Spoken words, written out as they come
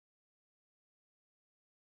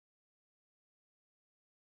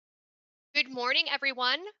Good morning,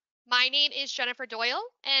 everyone. My name is Jennifer Doyle,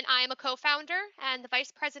 and I am a co-founder and the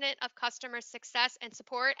Vice President of Customer Success and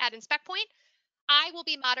Support at InspectPoint. I will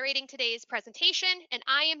be moderating today's presentation, and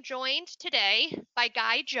I am joined today by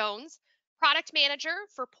Guy Jones, Product Manager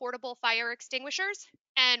for Portable Fire Extinguishers,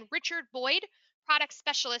 and Richard Boyd, Product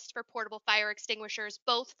Specialist for Portable Fire Extinguishers,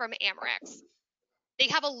 both from Amerex. They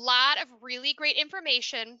have a lot of really great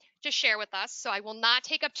information to share with us, so I will not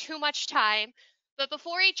take up too much time. But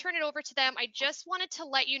before I turn it over to them, I just wanted to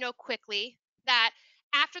let you know quickly that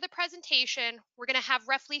after the presentation, we're going to have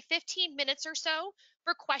roughly 15 minutes or so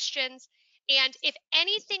for questions. And if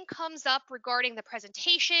anything comes up regarding the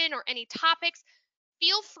presentation or any topics,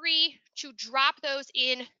 feel free to drop those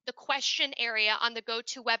in the question area on the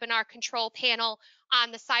GoToWebinar control panel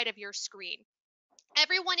on the side of your screen.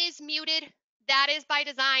 Everyone is muted. That is by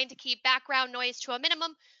design to keep background noise to a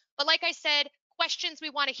minimum. But like I said, questions we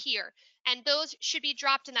want to hear, and those should be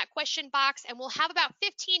dropped in that question box, and we'll have about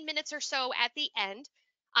 15 minutes or so at the end.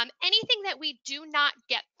 Anything that we do not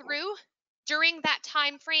get through during that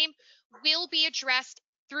time frame will be addressed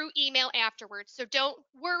through email afterwards. So don't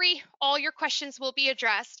worry, all your questions will be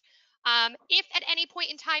addressed. If at any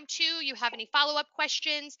point in time too you have any follow-up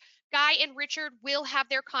questions, Guy and Richard will have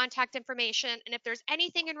their contact information, and if there's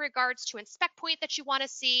anything in regards to InspectPoint that you want to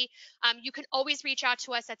see, you can always reach out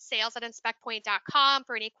to us at sales@inspectpoint.com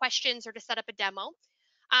for any questions or to set up a demo.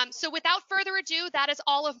 So without further ado, that is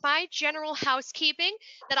all of my general housekeeping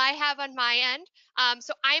that I have on my end.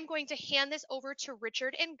 So I am going to hand this over to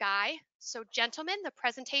Richard and Guy. So gentlemen, the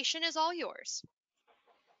presentation is all yours.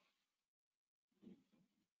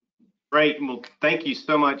 Great. Well, thank you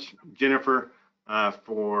so much, Jennifer,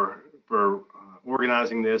 for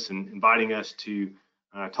organizing this and inviting us to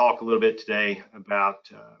talk a little bit today about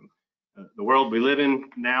the world we live in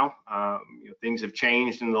now. Things have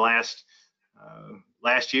changed in the last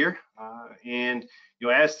year, and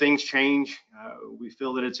as things change, we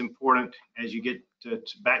feel that it's important as you get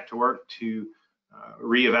back to work to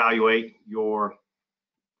reevaluate your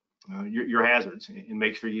hazards and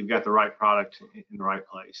make sure you've got the right product in the right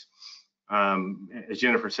place. As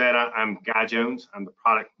Jennifer said, I'm Guy Jones. I'm the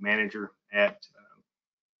product manager at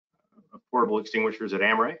portable extinguishers at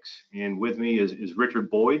Amerex, and with me is Richard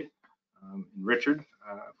Boyd. Richard,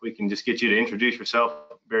 if we can just get you to introduce yourself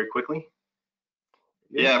very quickly.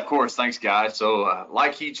 Yeah, of course. Thanks, Guy. So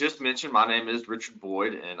like he just mentioned, my name is Richard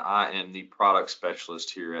Boyd, and I am the product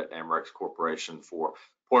specialist here at Amerex Corporation for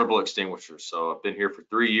portable extinguishers. So I've been here for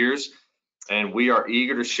 3 years, and we are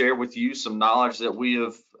eager to share with you some knowledge that we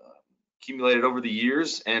have accumulated over the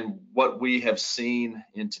years and what we have seen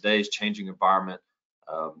in today's changing environment,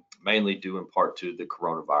 mainly due in part to the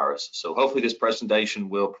coronavirus. So hopefully this presentation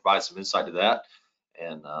will provide some insight to that.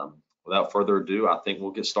 And without further ado, I think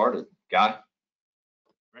we'll get started. Guy?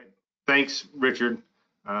 Great. Thanks, Richard.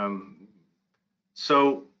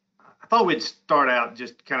 So I thought we'd start out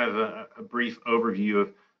just kind of a brief overview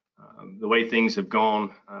of the way things have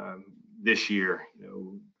gone this year.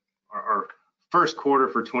 Our first quarter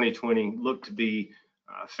for 2020 looked to be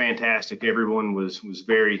fantastic. Everyone was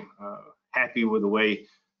very happy with the way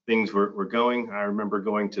things were going. I remember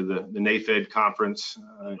going to the NFPA conference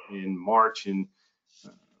in March, and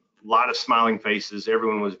a lot of smiling faces.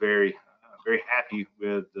 Everyone was very happy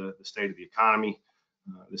with the state of the economy,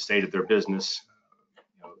 the state of their business.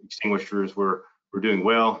 Extinguishers were doing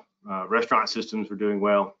well. Restaurant systems were doing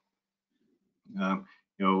well.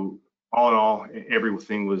 All in all,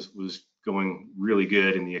 everything was going really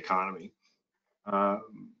good in the economy.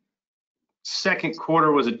 Second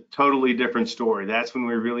quarter was a totally different story. That's when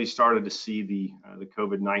we really started to see the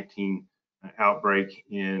COVID-19 outbreak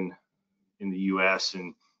in the U.S.,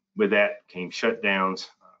 and with that came shutdowns,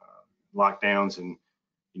 lockdowns, and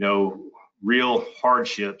real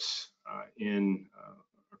hardships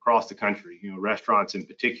across the country. Restaurants in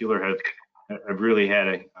particular have really had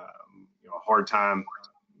a hard time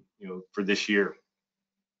for this year.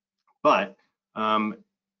 But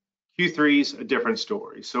Q3 is a different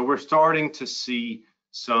story. So we're starting to see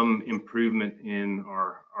some improvement in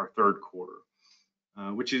our third quarter,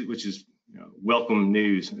 which is welcome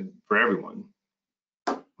news for everyone.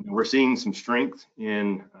 We're seeing some strength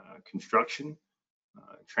in construction,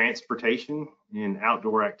 transportation, and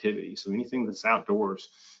outdoor activity. So anything that's outdoors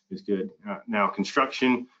is good. Now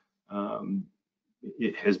construction,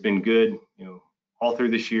 it has been good, all through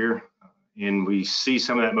this year. And we see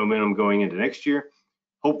some of that momentum going into next year.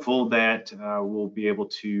 Hopeful that we'll be able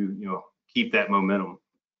to, keep that momentum.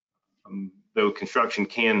 Though construction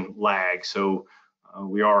can lag, so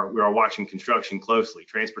we are watching construction closely.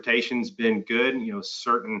 Transportation's been good.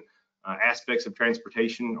 Certain aspects of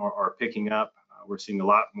transportation are picking up. We're seeing a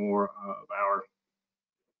lot more of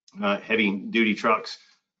our heavy duty trucks,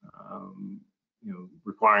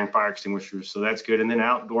 requiring fire extinguishers. So that's good. And then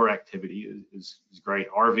outdoor activity is great.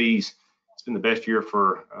 RVs, it's been the best year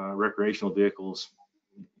for recreational vehicles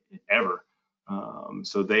ever.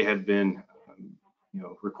 So they have been,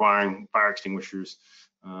 requiring fire extinguishers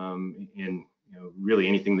in really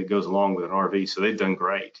anything that goes along with an RV. So they've done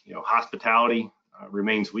great. Hospitality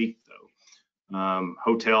remains weak though.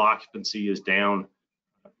 Hotel occupancy is down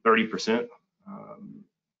 30%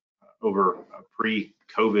 over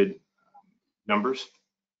pre-COVID numbers.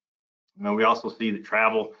 We also see that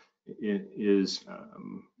travel is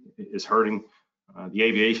hurting. The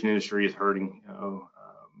aviation industry is hurting.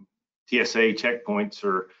 TSA checkpoints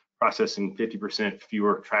are processing 50%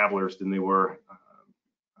 fewer travelers than they were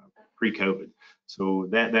pre-COVID. So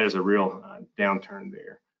that is a real downturn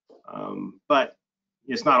there. But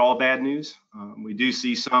it's not all bad news. We do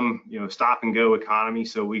see some stop and go economy.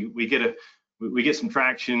 So we get some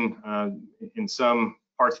traction in some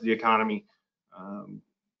parts of the economy.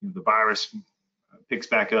 The virus picks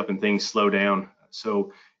back up and things slow down.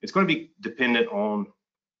 So it's going to be dependent on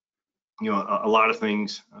a lot of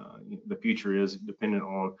things. The future is dependent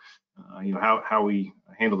on how we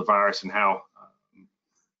handle the virus and how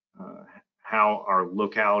our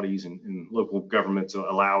localities and local governments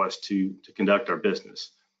allow us to conduct our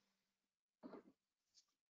business.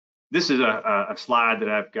 This is a slide that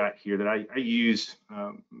I've got here that I use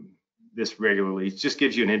this regularly. It just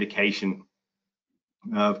gives you an indication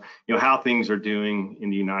of how things are doing in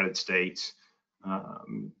the United States,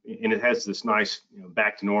 and it has this nice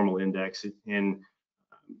back to normal index. And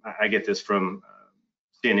I get this from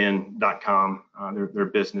CNN.com, their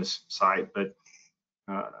business site, but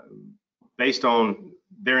based on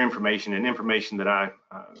their information and information that I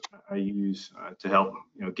use to help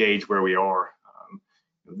gauge where we are,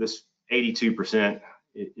 this 82%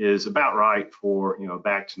 is about right for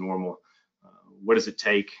back to normal. What does it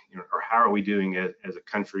take, or how are we doing as a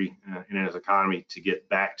country and as an economy to get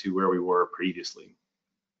back to where we were previously?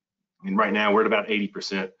 And right now we're at about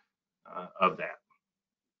 80% of that.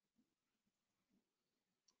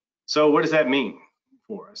 So what does that mean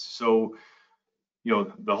for us? So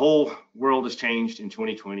the whole world has changed in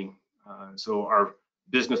 2020. So our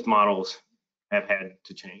business models have had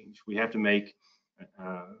to change. We have to make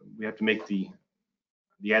the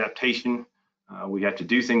adaptation. We have to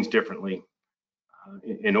do things differently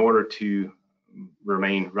in order to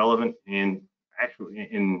remain relevant and actually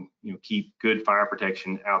keep good fire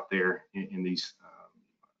protection out there in these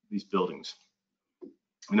buildings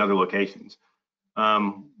and other locations.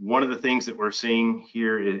 One of the things that we're seeing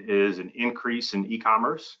here is an increase in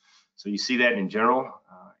e-commerce. So you see that in general.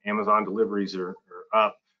 Amazon deliveries are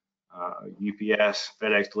up. UPS,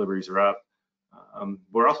 FedEx deliveries are up.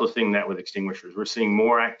 We're also seeing that with extinguishers. We're seeing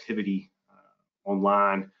more activity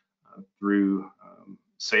online through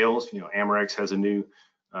sales. Amerex has a new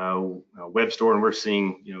web store, and we're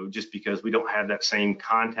seeing, just because we don't have that same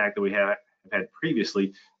contact that we have had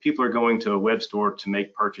previously, people are going to a web store to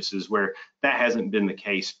make purchases where that hasn't been the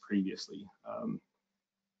case previously.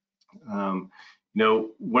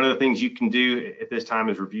 One of the things you can do at this time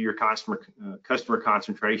is review your customer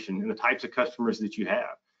concentration and the types of customers that you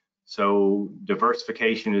have. So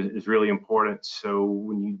diversification is really important. So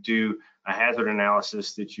when you do a hazard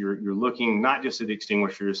analysis, that you're looking not just at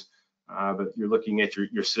extinguishers, but you're looking at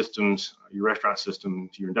your systems, your restaurant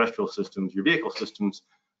systems, your industrial systems, your vehicle systems,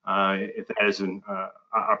 if that is an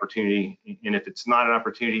opportunity. And if it's not an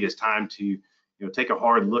opportunity, it's time to take a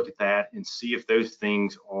hard look at that and see if those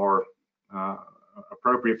things are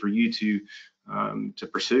appropriate for you to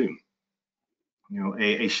pursue.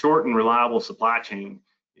 A short and reliable supply chain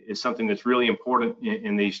is something that's really important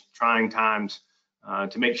in these trying times,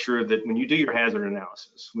 to make sure that when you do your hazard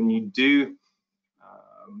analysis, when you do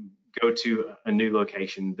go to a new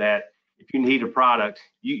location, that if you need a product,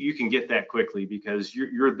 you can get that quickly, because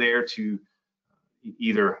you're there to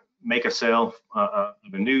either make a sale of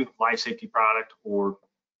a new life safety product, or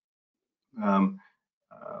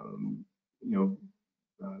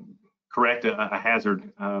correct a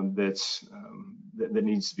hazard that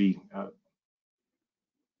needs to be.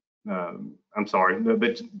 I'm sorry,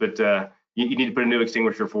 but you need to put a new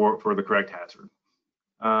extinguisher for the correct hazard.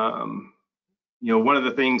 One of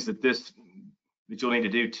the things that you'll need to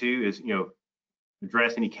do too is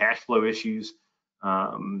address any cash flow issues.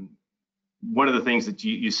 One of the things that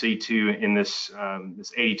you see too in this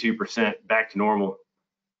 82% back to normal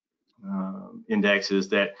index is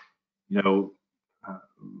that the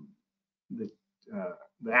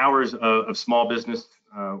hours of small business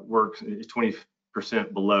work is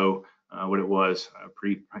 20% below what it was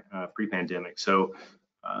pre-pandemic. So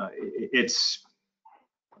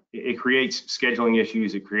it creates scheduling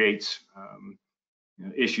issues. It creates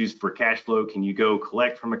issues for cash flow. Can you go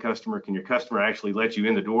collect from a customer? Can your customer actually let you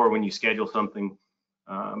in the door when you schedule something?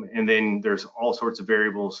 And then there's all sorts of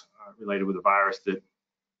variables related with the virus that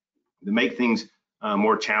make things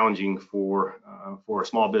more challenging for a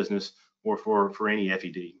small business or for any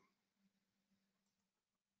FED.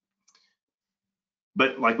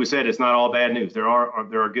 But like we said, it's not all bad news. There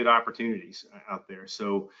are good opportunities out there.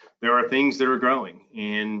 So there are things that are growing,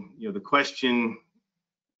 and the question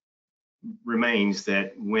remains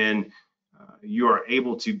that when you are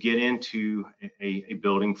able to get into a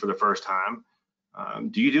building for the first time,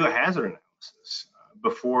 do you do a hazard analysis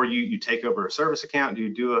before you take over a service account? Do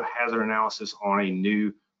you do a hazard analysis on a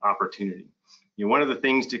new opportunity? One of the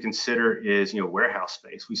things to consider is warehouse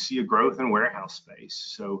space. We see a growth in warehouse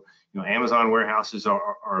space. So Amazon warehouses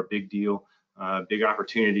are a big deal, big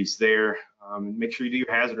opportunities there. Make sure you do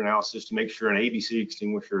your hazard analysis to make sure an ABC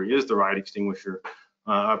extinguisher is the right extinguisher.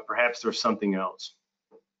 Perhaps there's something else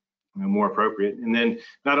more appropriate. And then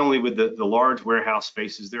not only with the large warehouse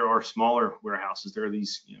spaces, there are smaller warehouses. There are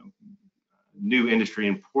these new industry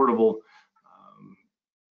and portable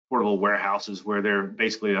warehouses where they're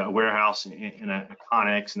basically a warehouse in a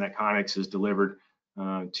Connex, and that Connex is delivered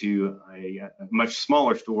to a much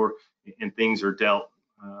smaller store, and things are dealt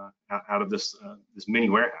out of this mini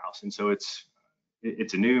warehouse. And so it's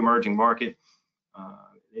a new emerging market.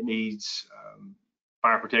 It needs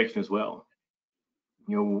fire protection as well.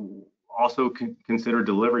 Also consider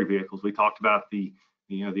delivery vehicles. We talked about the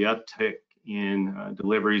uptick in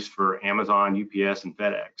deliveries for Amazon, UPS, and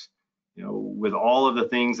FedEx. With all of the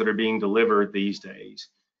things that are being delivered these days,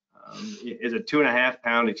 is a 2.5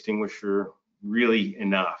 pound extinguisher really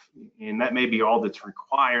enough? And that may be all that's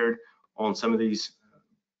required on some of these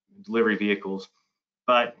delivery vehicles,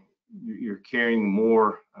 but you're carrying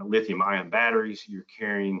more lithium ion batteries, you're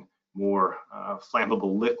carrying more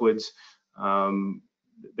flammable liquids.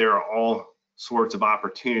 There are all sorts of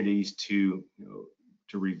opportunities to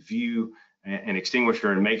review an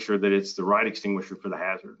extinguisher and make sure that it's the right extinguisher for the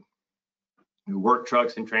hazard. Work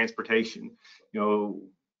trucks and transportation.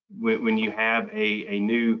 When you have a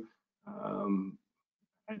new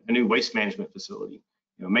waste management facility,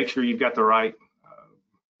 make sure you've got the right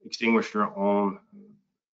extinguisher on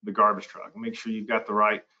the garbage truck. Make sure you've got the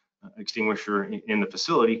right extinguisher in the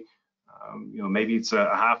facility. Maybe it's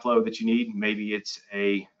a high flow that you need. Maybe it's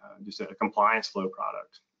just a compliance flow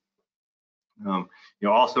product.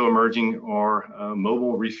 Also emerging are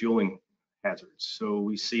mobile refueling hazards. So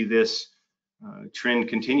we see this trend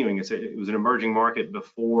continuing. It was an emerging market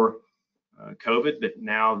before COVID, but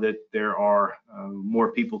now that there are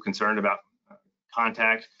more people concerned about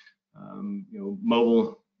contact,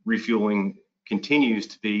 mobile refueling continues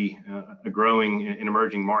to be a growing and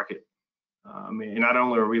emerging market. And not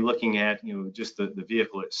only are we looking at just the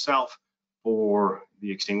vehicle itself for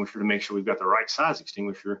the extinguisher to make sure we've got the right size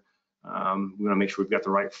extinguisher, we want to make sure we've got the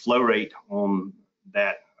right flow rate on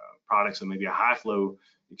that product. So maybe a high flow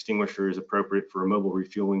extinguisher is appropriate for a mobile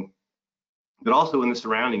refueling, but also in the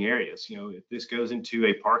surrounding areas. If this goes into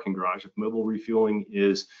a parking garage, if mobile refueling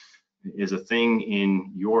is a thing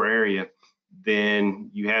in your area, then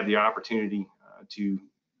you have the opportunity to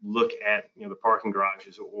look at the parking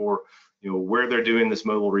garages or where they're doing this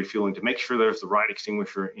mobile refueling to make sure there's the right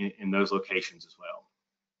extinguisher in those locations as well.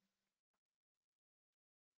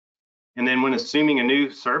 And then when assuming a new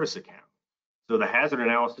service account, so the hazard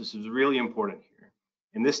analysis is really important here.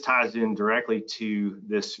 And this ties in directly to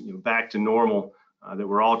this back to normal that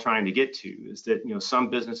we're all trying to get to, is that some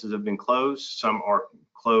businesses have been closed, some are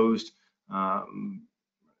closed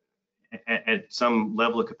at some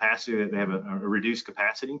level of capacity, that they have a reduced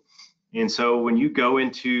capacity. And so when you go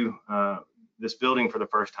into this building for the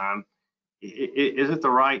first time, is it the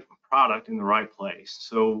right product in the right place?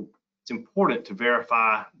 So it's important to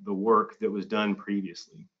verify the work that was done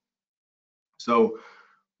previously. So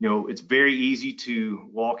it's very easy to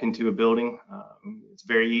walk into a building. It's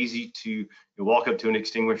very easy to walk up to an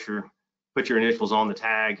extinguisher, put your initials on the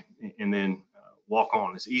tag, and then walk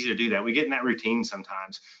on. It's easy to do that. We get in that routine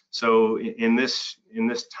sometimes. So in this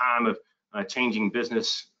time of changing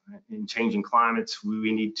business and changing climates,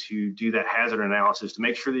 we need to do that hazard analysis to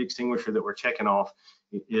make sure the extinguisher that we're checking off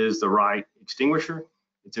is the right extinguisher,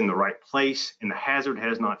 it's in the right place, and the hazard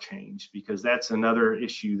has not changed, because that's another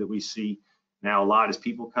issue that we see now a lot as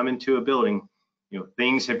people come into a building.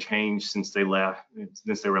 Things have changed since they left,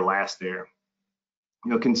 since they were last there.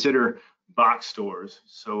 Consider box stores.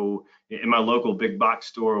 So in my local big box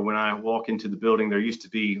store, when I walk into the building, there used to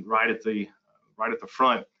be right at the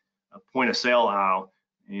front point of sale aisle,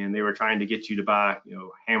 and they were trying to get you to buy,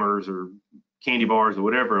 hammers or candy bars or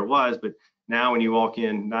whatever it was. But now when you walk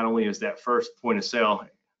in, not only is that first point of sale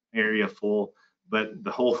area full, but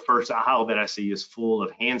the whole first aisle that I see is full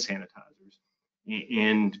of hand sanitizers.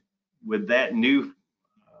 And with that new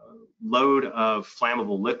load of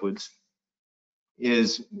flammable liquids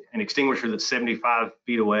is an extinguisher that's 75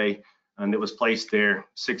 feet away and that was placed there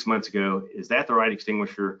 6 months ago. Is that the right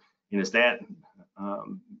extinguisher? And is that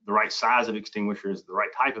the right size of extinguisher? Is it the right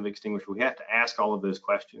type of extinguisher? We have to ask all of those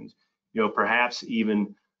questions. Perhaps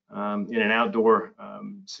even in an outdoor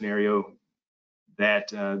scenario, that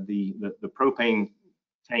the propane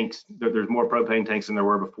tanks, there's more propane tanks than there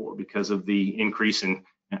were before because of the increase in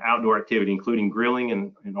outdoor activity, including grilling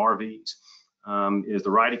and RVs. Is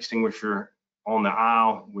the right extinguisher on the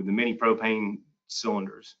aisle with the many propane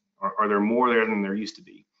cylinders? Are there more there than there used to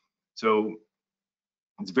be? So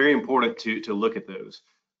it's very important to look at those.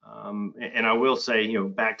 And I will say,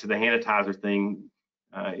 back to the sanitizer thing,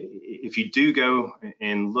 if you do go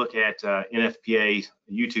and look at NFPA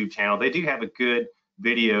YouTube channel, they do have a good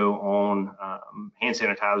video on hand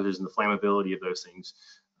sanitizers and the flammability of those things.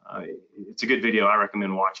 It's a good video. I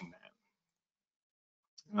recommend watching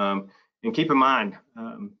that. And keep in mind,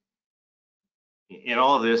 in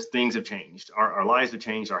all of this, things have changed. Our lives have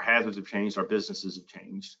changed, our hazards have changed, our businesses have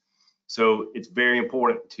changed. So it's very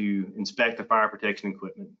important to inspect the fire protection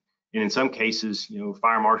equipment. And in some cases,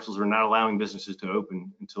 fire marshals are not allowing businesses to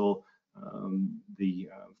open until the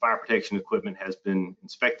fire protection equipment has been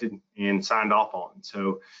inspected and signed off on.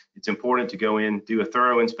 So it's important to go in, do a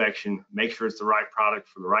thorough inspection, make sure it's the right product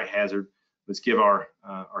for the right hazard. Let's give our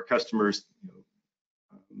customers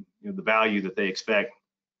the value that they expect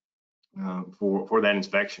for that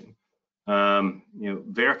inspection.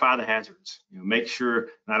 Verify the hazards. Make sure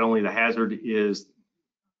not only the hazard is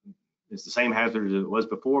the same hazard as it was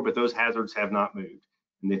before, but those hazards have not moved,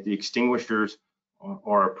 and that the extinguishers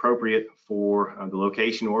are appropriate for the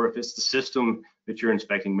location, or if it's the system that you're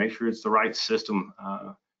inspecting, make sure it's the right system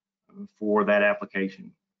for that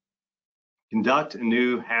application. Conduct a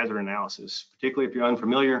new hazard analysis, particularly if you're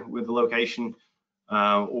unfamiliar with the location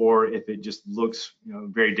or if it just looks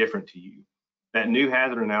very different to you. That new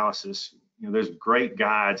hazard analysis, there's great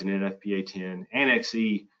guides in NFPA 10. Annex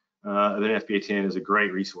E of NFPA 10 is a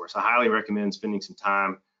great resource. I highly recommend spending some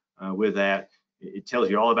time with that. It tells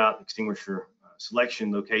you all about extinguisher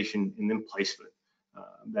selection, location, and then placement.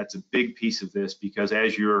 That's a big piece of this, because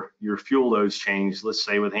as your fuel loads change, let's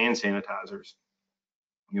say with hand sanitizers,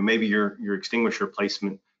 maybe your extinguisher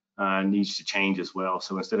placement needs to change as well.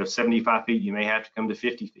 So instead of 75 feet, you may have to come to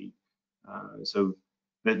 50 feet. So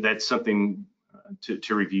that's something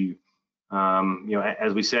to review.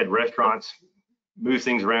 As we said, restaurants move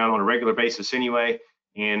things around on a regular basis anyway,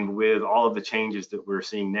 and with all of the changes that we're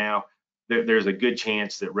seeing now, there's a good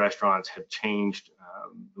chance that restaurants have changed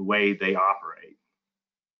the way they operate.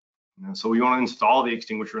 So we want to install the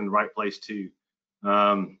extinguisher in the right place too.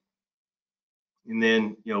 And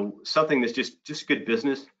then, something that's just good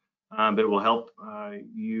business, but it will help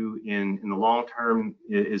you in the long term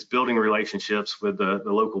is building relationships with the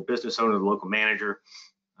local business owner, the local manager,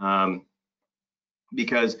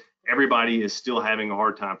 because everybody is still having a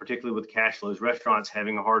hard time, particularly with cash flows. Restaurants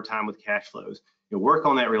having a hard time with cash flows. Work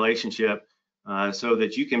on that relationship so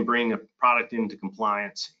that you can bring a product into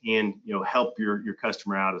compliance and help your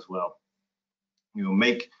customer out as well.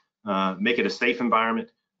 Make it a safe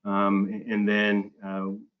environment, and then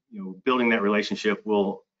building that relationship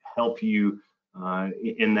will help you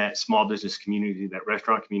in that small business community, that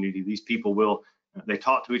restaurant community. These people they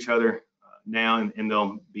talk to each other now, and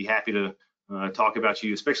they'll be happy to talk about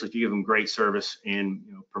you, especially if you give them great service and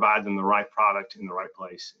provide them the right product in the right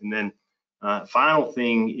place. And then final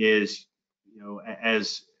thing is,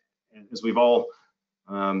 as we've all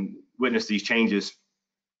witnessed these changes,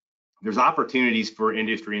 there's opportunities for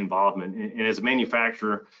industry involvement. And as a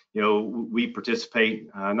manufacturer, we participate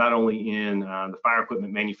not only in the Fire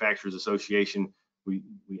Equipment Manufacturers Association. We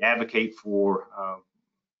advocate for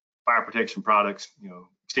fire protection products,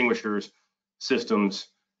 extinguishers, systems,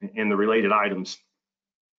 and the related items.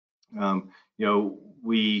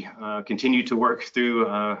 We continue to work through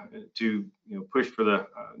to push for the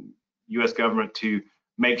U.S. government to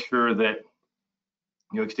make sure that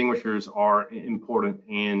extinguishers are important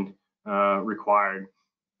and required.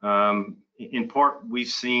 In part, we've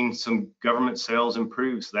seen some government sales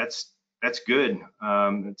improve, so that's good.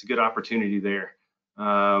 It's a good opportunity there.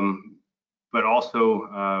 But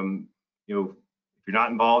also, if you're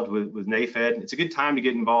not involved with NFPA, it's a good time to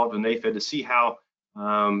get involved with NFPA to see how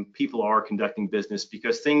people are conducting business,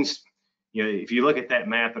 because things, if you look at that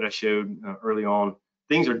map that I showed early on,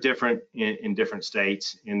 things are different in different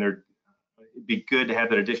states, and it'd be good to have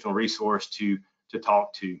that additional resource to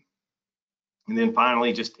talk to. And then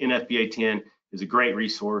finally, just NFPA 10 is a great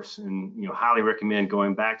resource, and highly recommend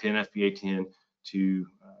going back to NFPA 10 to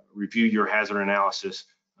review your hazard analysis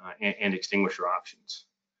and extinguisher options.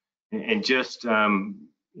 And just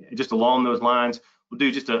along those lines, we'll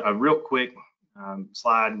do just a real quick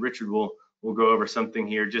slide. Richard will go over something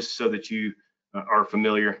here just so that you are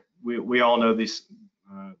familiar. We all know these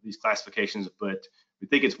classifications, but we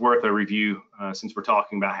think it's worth a review since we're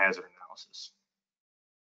talking about hazard analysis.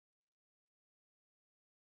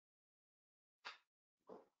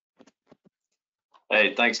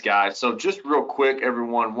 Hey, thanks, guys. So just real quick,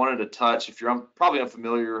 everyone, wanted to touch, if you're probably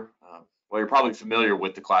unfamiliar, well, you're probably familiar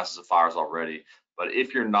with the classes of fires already, but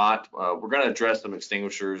if you're not, we're going to address some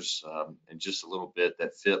extinguishers in just a little bit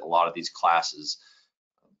that fit a lot of these classes.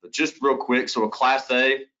 But just real quick, so a Class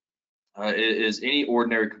A is any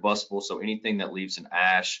ordinary combustible, so anything that leaves an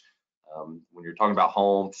ash. When you're talking about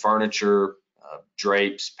home, furniture,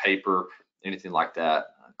 drapes, paper, anything like that.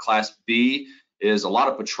 Class B is a lot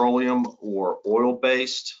of petroleum or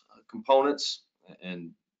oil-based components, and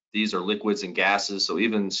these are liquids and gases, so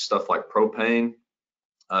even stuff like propane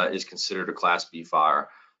is considered a Class B fire.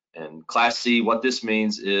 And Class C, what this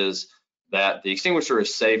means is that the extinguisher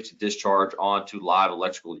is safe to discharge onto live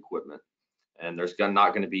electrical equipment, and there's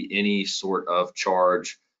not going to be any sort of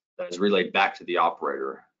charge that is relayed back to the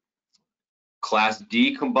operator. Class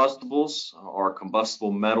D combustibles are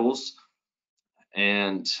combustible metals,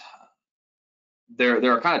 and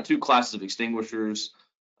there are kind of two classes of extinguishers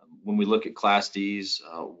when we look at Class Ds,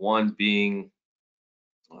 one being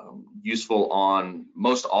useful on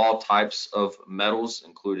most all types of metals,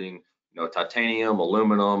 including titanium,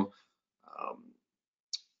 aluminum,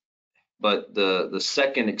 but the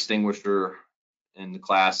second extinguisher in the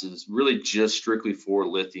class is really just strictly for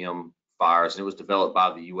lithium fires, and it was developed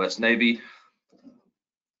by the U.S. Navy,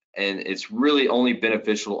 and it's really only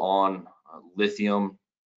beneficial on lithium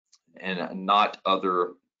and not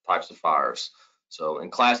other types of fires. So in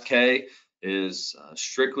Class K is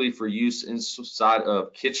strictly for use inside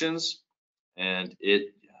of kitchens, and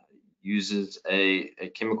it uses a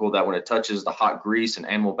chemical that when it touches the hot grease and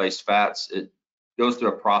animal-based fats, it goes through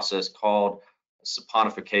a process called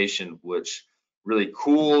saponification, which really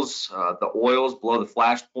cools the oils below the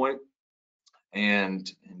flash point and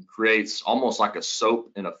creates almost like a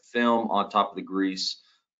soap and a film on top of the grease,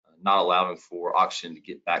 not allowing for oxygen to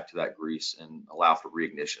get back to that grease and allow for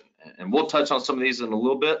reignition. And we'll touch on some of these in a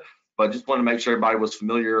little bit, but I just want to make sure everybody was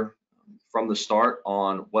familiar from the start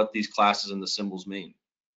on what these classes and the symbols mean.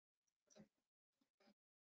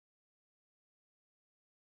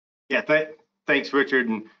 Yeah, thanks, Richard.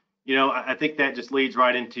 And I think that just leads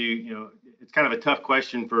right into it's kind of a tough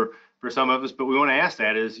question for some of us, but we want to ask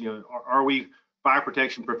that is are we fire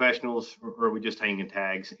protection professionals, or are we just hanging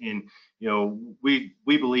tags? And we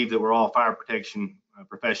believe that we're all fire protection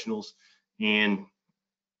professionals, and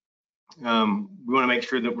we want to make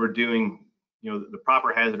sure that we're doing the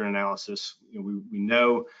proper hazard analysis. We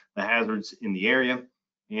know the hazards in the area,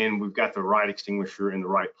 and we've got the right extinguisher in the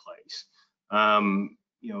right place. And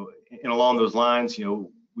along those lines,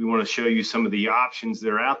 we want to show you some of the options that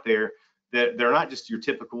are out there that they're not just your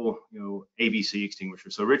typical ABC extinguisher.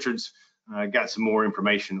 So Richard's got some more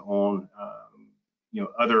information on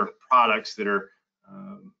other products that are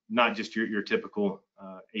not just your typical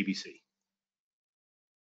ABC.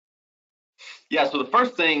 Yeah, so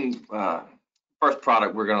the first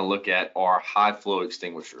product we're going to look at are high flow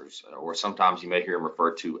extinguishers, or sometimes you may hear them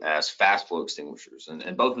referred to as fast flow extinguishers,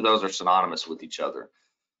 and both of those are synonymous with each other.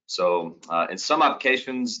 So in some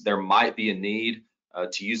applications, there might be a need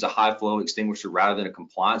to use a high flow extinguisher rather than a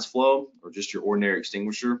compliance flow or just your ordinary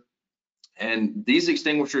extinguisher. And these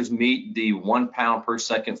extinguishers meet the 1 pound per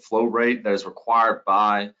second flow rate that is required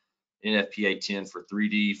by NFPA 10 for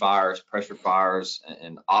 3D fires, pressure fires,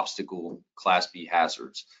 and obstacle Class B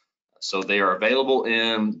hazards. So they are available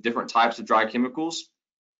in different types of dry chemicals.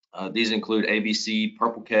 These include ABC,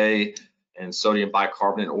 Purple K, and sodium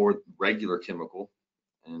bicarbonate or regular chemical.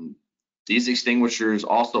 And these extinguishers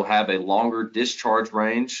also have a longer discharge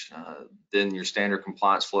range than your standard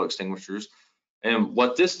compliance flow extinguishers. And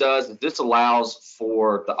what this does is this allows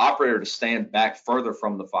for the operator to stand back further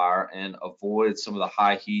from the fire and avoid some of the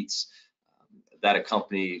high heats that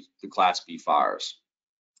accompany the Class B fires.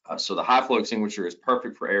 So the high flow extinguisher is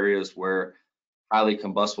perfect for areas where highly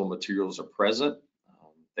combustible materials are present.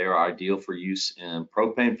 They are ideal for use in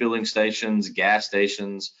propane filling stations, gas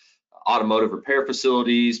stations, automotive repair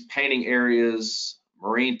facilities, painting areas,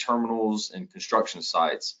 marine terminals, and construction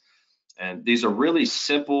sites. And these are really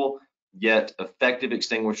simple yet effective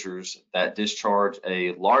extinguishers that discharge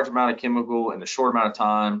a large amount of chemical in a short amount of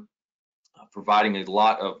time, providing a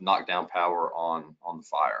lot of knockdown power on the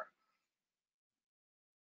fire.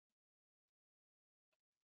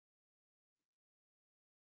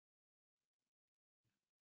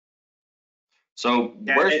 So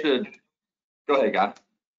go ahead, Guy.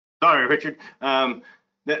 Sorry, Richard.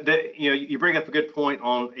 You bring up a good point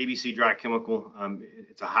on ABC dry chemical.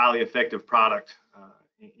 It's a highly effective product,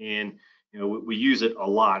 and we use it a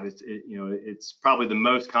lot. It's probably the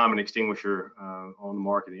most common extinguisher on the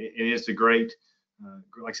market. It's a great,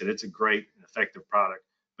 like I said, it's a great and effective product.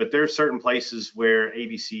 But there are certain places where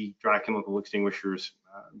ABC dry chemical extinguishers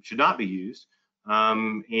should not be used.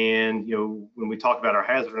 And when we talk about our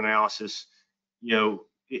hazard analysis,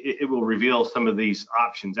 it will reveal some of these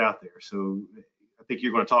options out there. So I think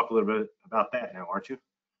you're going to talk a little bit about that now, aren't you?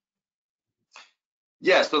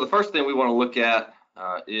 Yeah, so the first thing we want to look at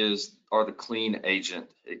are the clean agent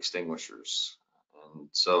extinguishers. And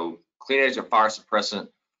so clean agent fire suppressant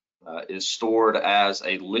is stored as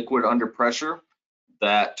a liquid under pressure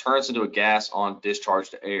that turns into a gas on discharge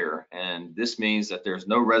to air. And this means that there's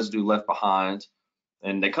no residue left behind.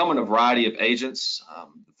 And they come in a variety of agents,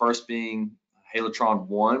 the first being Halotron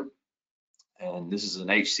 1, and this is an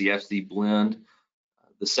HCFC blend.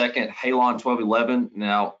 The second, Halon 1211.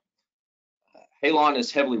 Now, Halon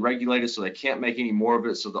is heavily regulated, so they can't make any more of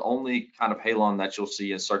it. So the only kind of Halon that you'll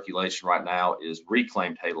see in circulation right now is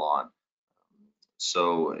reclaimed Halon.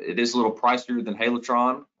 So it is a little pricier than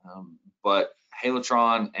Halotron, but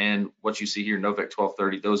Halotron and what you see here, Novec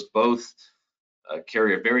 1230, those both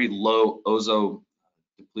carry a very low ozone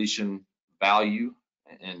depletion value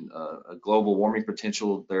and a global warming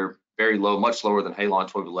potential. They're very low, much lower than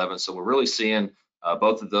Halon 1211. So we're really seeing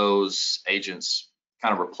both of those agents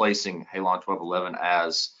kind of replacing Halon 1211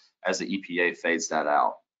 as the EPA fades that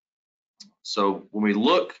out. So when we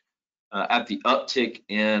look at the uptick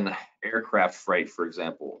in aircraft freight, for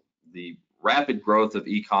example, the rapid growth of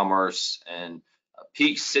e-commerce and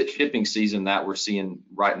peak shipping season that we're seeing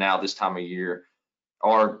right now this time of year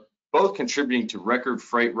are both contributing to record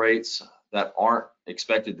freight rates that aren't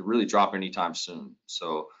expected to really drop anytime soon.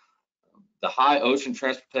 So the high ocean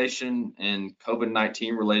transportation and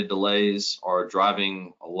COVID-19 related delays are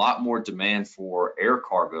driving a lot more demand for air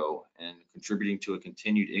cargo and contributing to a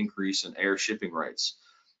continued increase in air shipping rates.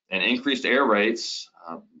 And increased air rates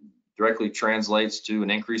directly translates to an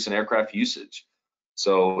increase in aircraft usage.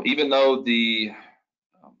 So even though the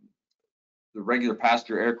regular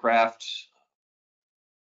passenger aircraft,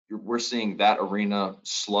 we're seeing that arena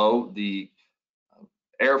slow, the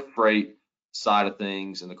air freight side of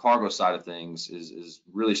things and the cargo side of things is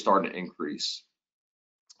really starting to increase.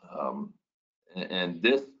 And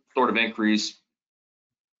this sort of increase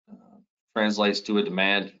translates to a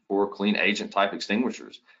demand for clean agent type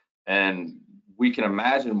extinguishers. And we can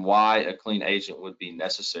imagine why a clean agent would be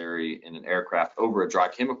necessary in an aircraft over a dry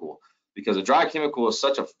chemical, because a dry chemical is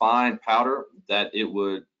such a fine powder that it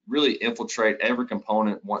would really infiltrate every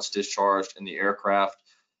component once discharged in the aircraft,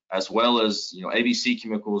 as well as, ABC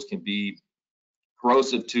chemicals can be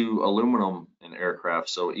corrosive to aluminum in aircraft.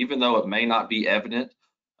 So even though it may not be evident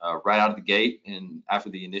right out of the gate and after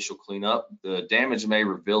the initial cleanup, the damage may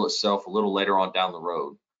reveal itself a little later on down the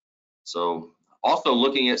road. So also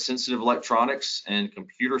looking at sensitive electronics and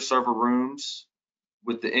computer server rooms,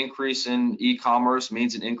 with the increase in e-commerce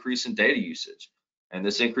means an increase in data usage. And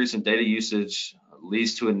this increase in data usage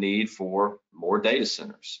leads to a need for more data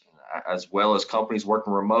centers, as well as companies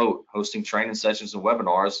working remote, hosting training sessions and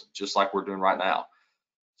webinars, just like we're doing right now.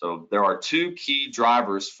 So there are two key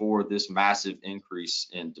drivers for this massive increase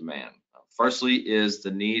in demand. Firstly is the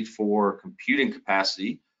need for computing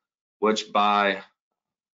capacity, which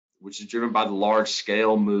is driven by the large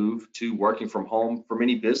scale move to working from home for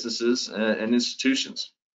many businesses and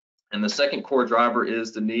institutions. And the second core driver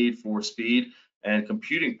is the need for speed and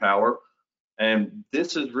computing power. And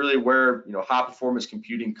this is really where high performance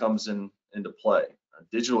computing comes into play.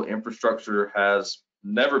 Digital infrastructure has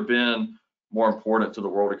never been more important to the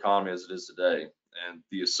world economy as it is today. And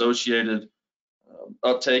the associated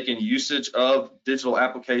uptake and usage of digital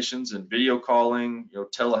applications and video calling,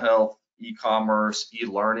 telehealth, e-commerce,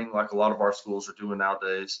 e-learning, like a lot of our schools are doing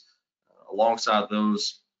nowadays, alongside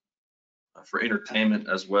those for entertainment,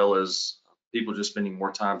 as well as people just spending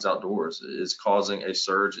more times outdoors, is causing a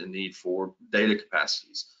surge in need for data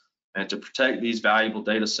capacities. And to protect these valuable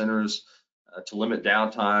data centers, to limit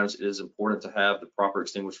downtimes, it is important to have the proper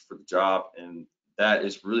extinguisher for the job. And that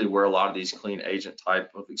is really where a lot of these clean agent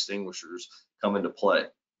type of extinguishers come into play.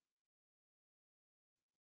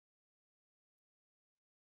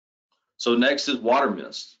 So next is water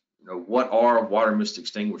mist. what are water mist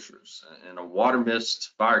extinguishers? And a water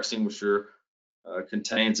mist fire extinguisher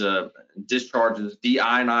discharges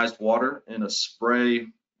deionized water in a spray,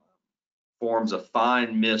 forms a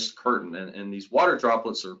fine mist curtain, and these water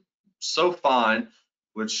droplets are so fine,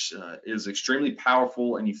 which is extremely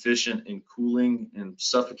powerful and efficient in cooling and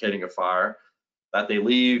suffocating a fire, that they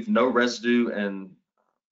leave no residue and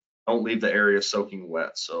don't leave the area soaking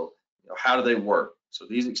wet. So how do they work? So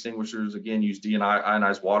these extinguishers, again, use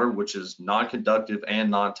deionized water, which is non-conductive and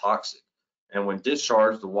non-toxic. And when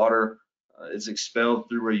discharged, the water is expelled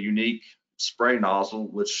through a unique spray nozzle,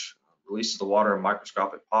 which releases the water in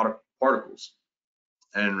microscopic particles.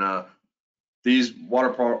 And these water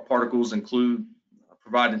particles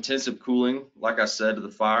provide intensive cooling, like I said, to the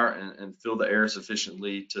fire, and fill the air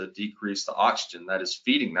sufficiently to decrease the oxygen that is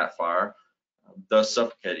feeding that fire, thus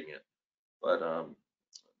suffocating it. But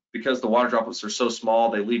because the water droplets are so small,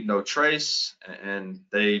 they leave no trace, and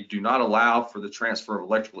they do not allow for the transfer of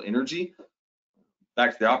electrical energy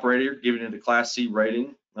back to the operator, giving it a Class C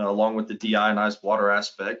rating, along with the deionized water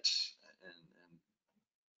aspect. And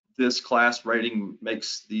this class rating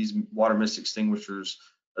makes these water mist extinguishers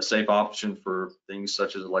a safe option for things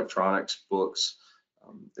such as electronics, books,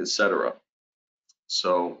 etc.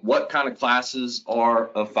 So what kind of classes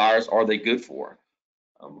of fires are they good for?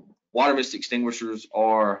 Water mist extinguishers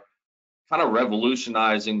are kind of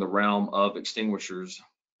revolutionizing the realm of extinguishers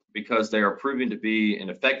because they are proving to be an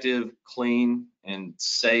effective, clean, and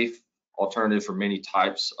safe alternative for many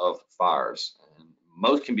types of fires. And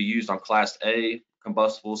most can be used on Class A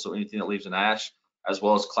combustibles, so anything that leaves an ash, as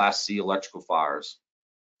well as Class C electrical fires,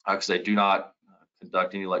 because they do not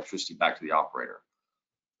conduct any electricity back to the operator.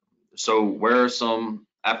 So where are some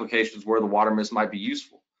applications where the water mist might be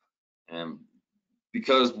useful? And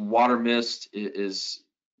because water mist is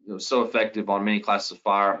so effective on many classes of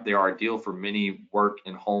fire, they are ideal for many work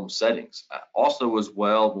and home settings. Also, as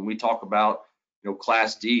well, when we talk about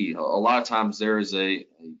Class D, a lot of times there is a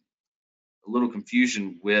little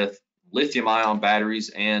confusion with lithium-ion batteries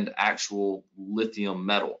and actual lithium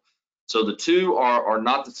metal. So the two are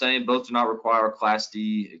not the same. Both do not require a Class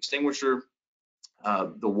D extinguisher.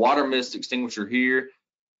 The water mist extinguisher here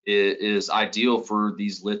is ideal for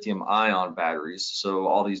these lithium-ion batteries. So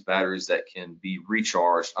all these batteries that can be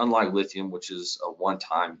recharged, unlike lithium, which is a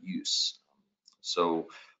one-time use. So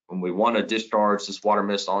when we want to discharge this water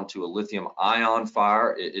mist onto a lithium-ion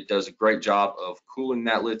fire, it does a great job of cooling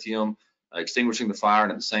that lithium, extinguishing the fire,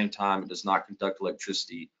 and at the same time, it does not conduct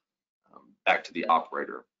electricity back to the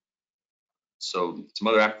operator. So some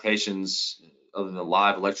other applications other than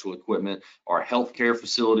live electrical equipment are healthcare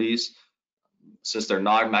facilities. Since they're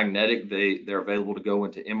non-magnetic, they're available to go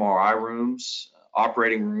into MRI rooms,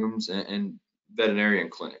 operating rooms, and veterinarian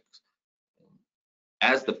clinics.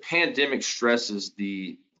 As the pandemic stresses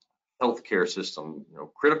the healthcare system,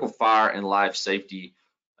 critical fire and life safety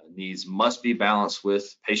needs must be balanced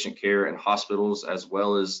with patient care in hospitals, as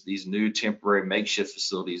well as these new temporary makeshift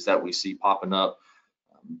facilities that we see popping up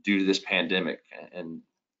due to this pandemic. And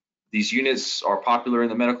these units are popular in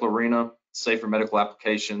the medical arena, safe for medical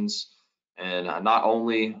applications. And not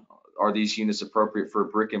only are these units appropriate for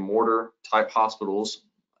brick and mortar type hospitals,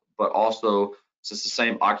 but also, since the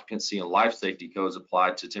same occupancy and life safety codes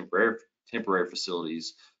apply to temporary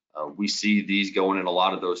facilities, we see these going in a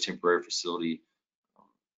lot of those temporary facility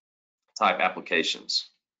type applications.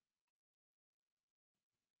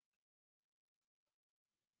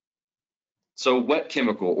 So wet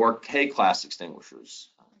chemical or K-class extinguishers.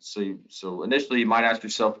 So initially you might ask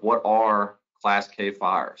yourself, what are Class K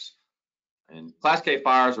fires? And Class K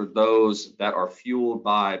fires are those that are fueled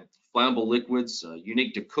by flammable liquids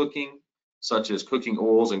unique to cooking, such as cooking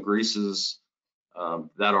oils and greases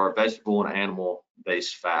that are vegetable and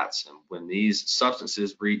animal-based fats. And when these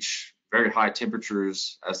substances reach very high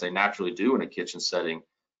temperatures, as they naturally do in a kitchen setting,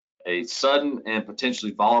 a sudden and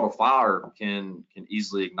potentially volatile fire can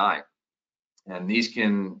easily ignite. And these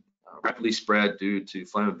can rapidly spread due to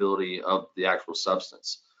flammability of the actual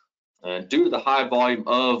substance. And due to the high volume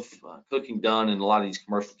of cooking done in a lot of these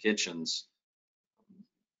commercial kitchens,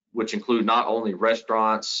 which include not only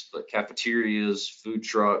restaurants, but cafeterias, food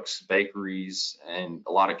trucks, bakeries, and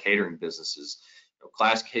a lot of catering businesses,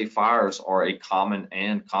 Class K fires are a common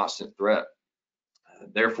and constant threat.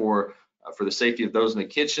 Therefore, for the safety of those in the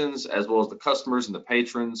kitchens, as well as the customers and the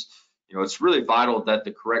patrons, it's really vital that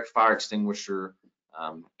the correct fire extinguisher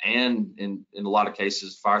and in a lot of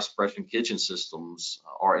cases, fire suppression kitchen systems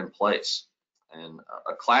are in place. And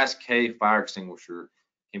a Class K fire extinguisher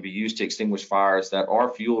can be used to extinguish fires that are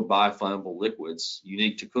fueled by flammable liquids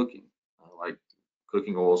unique to cooking, like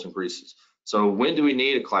cooking oils and greases. So when do we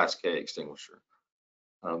need a Class K extinguisher?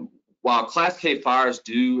 while Class K fires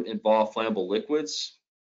do involve flammable liquids,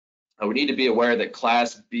 we need to be aware that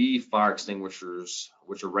Class B fire extinguishers,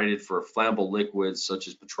 which are rated for flammable liquids such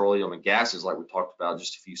as petroleum and gases, like we talked about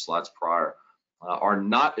just a few slides prior, are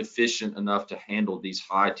not efficient enough to handle these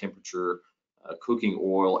high temperature cooking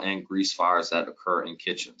oil and grease fires that occur in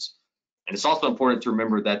kitchens. And it's also important to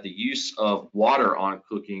remember that the use of water on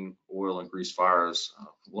cooking oil and grease fires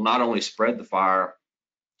will not only spread the fire,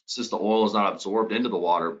 since the oil is not absorbed into the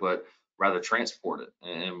water, but rather transport it.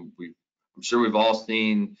 And I'm sure we've all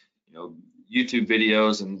seen, YouTube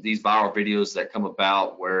videos and these viral videos that come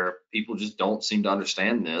about where people just don't seem to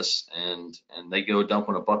understand this, and they go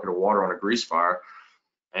dumping a bucket of water on a grease fire,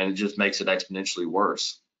 and it just makes it exponentially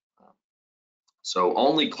worse. So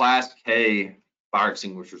only Class K fire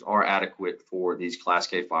extinguishers are adequate for these Class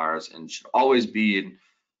K fires and should always be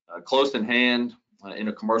close in hand in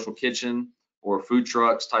a commercial kitchen or food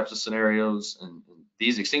trucks types of scenarios. And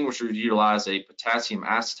these extinguishers utilize a potassium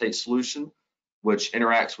acetate solution, which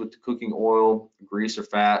interacts with the cooking oil, grease, or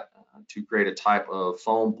fat to create a type of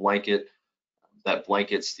foam blanket that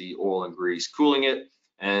blankets the oil and grease, cooling it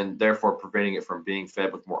and therefore preventing it from being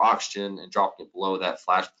fed with more oxygen and dropping it below that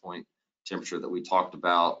flash point temperature that we talked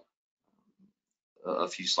about a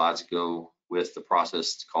few slides ago with the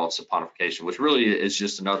process called saponification, which really is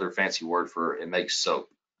just another fancy word for it makes soap.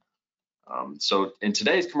 So in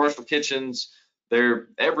today's commercial kitchens, they're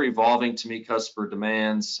ever evolving to meet customer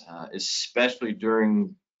demands, especially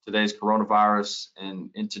during today's coronavirus.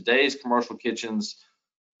 And in today's commercial kitchens,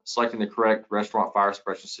 selecting the correct restaurant fire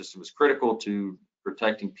suppression system is critical to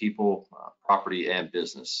protecting people, property, and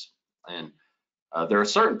business. And there are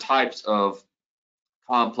certain types of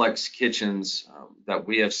complex kitchens that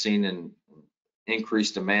we have seen an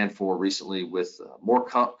increased demand for recently, with more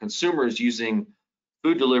consumers using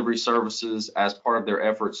food delivery services as part of their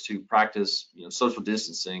efforts to practice social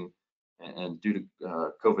distancing and due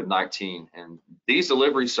to COVID-19. And these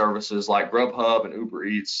delivery services like Grubhub and Uber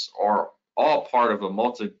Eats are all part of a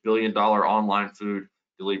multi-billion-dollar online food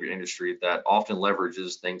delivery industry that often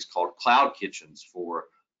leverages things called cloud kitchens for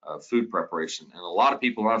food preparation. And a lot of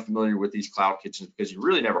people are unfamiliar with these cloud kitchens because you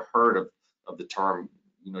really never heard of the term.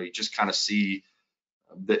 You just kind of see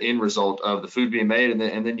the end result of the food being made, and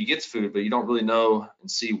then you get the food, but you don't really know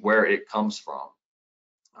and see where it comes from.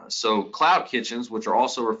 So cloud kitchens, which are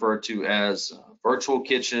also referred to as virtual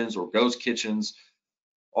kitchens or ghost kitchens,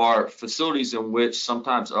 are facilities in which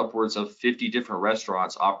sometimes upwards of 50 different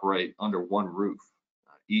restaurants operate under one roof,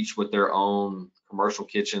 each with their own commercial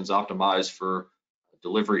kitchens optimized for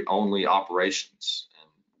delivery only operations. And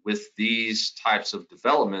with these types of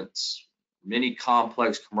developments, many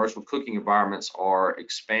complex commercial cooking environments are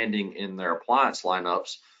expanding in their appliance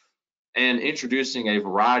lineups and introducing a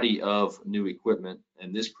variety of new equipment.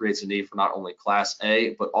 And this creates a need for not only Class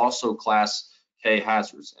A, but also Class K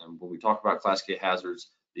hazards. And when we talk about Class K hazards,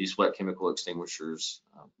 these wet chemical extinguishers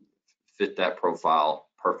fit that profile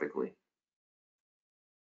perfectly.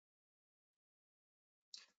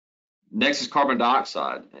 Next is carbon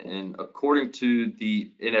dioxide, and according to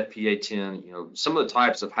the NFPA 10, some of the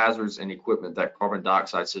types of hazards and equipment that carbon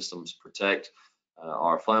dioxide systems protect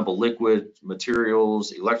are flammable liquid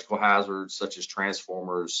materials, electrical hazards such as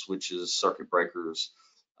transformers, switches, circuit breakers,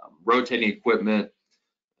 rotating equipment,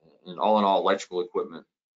 and all in all electrical equipment.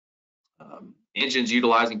 Engines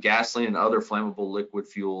utilizing gasoline and other flammable liquid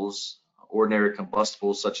fuels, ordinary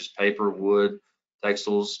combustibles such as paper, wood,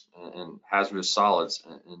 textiles, and hazardous solids.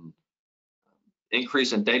 And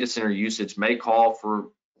increase in data center usage may call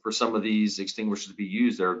for some of these extinguishers to be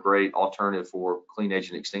used. They're a great alternative for clean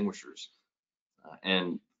agent extinguishers.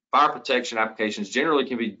 And fire protection applications generally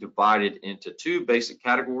can be divided into two basic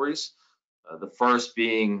categories. The first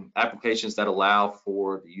being applications that allow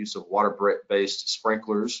for the use of water-based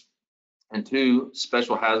sprinklers, and two,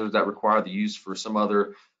 special hazards that require the use for some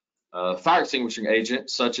other fire extinguishing agent,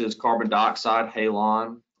 such as carbon dioxide,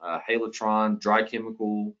 halon, halotron, dry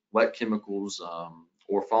chemical, wet chemicals,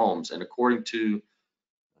 or foams. And according to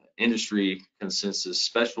industry consensus,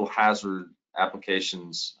 special hazard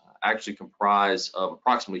applications actually comprise of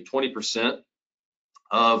approximately 20%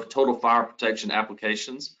 of total fire protection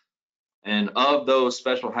applications. And of those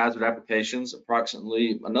special hazard applications,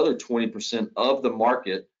 approximately another 20% of the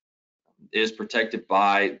market is protected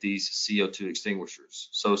by these CO2 extinguishers.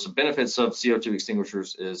 So some benefits of CO2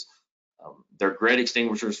 extinguishers is they're great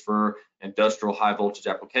extinguishers for industrial high voltage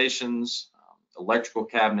applications, electrical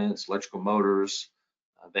cabinets, electrical motors.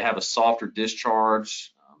 They have a softer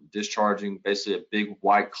discharge, discharging basically a big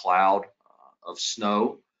white cloud of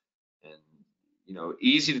snow, and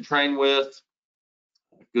easy to train with,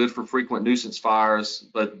 good for frequent nuisance fires,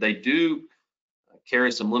 but they do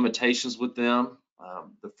carry some limitations with them.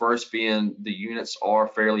 The first being the units are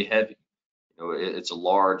fairly heavy. It's a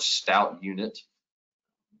large, stout unit,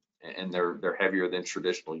 and they're heavier than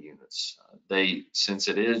traditional units. Since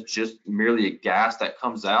it is just merely a gas that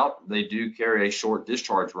comes out, they do carry a short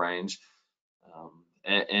discharge range,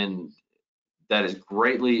 and that is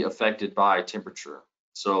greatly affected by temperature.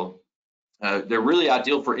 So they're really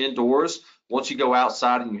ideal for indoors. Once you go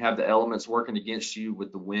outside and you have the elements working against you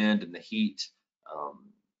with the wind and the heat,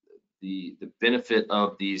 the benefit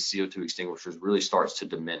of these CO2 extinguishers really starts to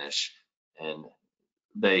diminish. And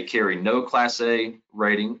they carry no Class A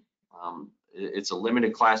rating. It's a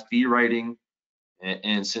limited Class B rating.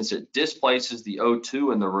 And since it displaces the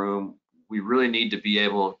O2 in the room, we really need to be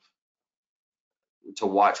able to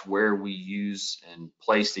watch where we use and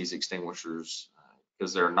place these extinguishers,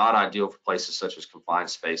 because they're not ideal for places such as confined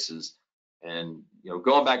spaces. And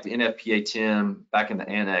going back to NFPA 10, back in the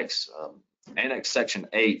Annex, Annex Section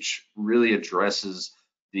H really addresses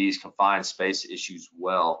these confined space issues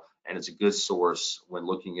well, and it's a good source when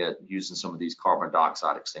looking at using some of these carbon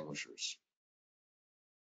dioxide extinguishers.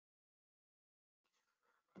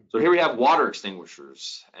 So here we have water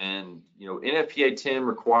extinguishers, and NFPA 10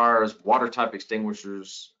 requires water type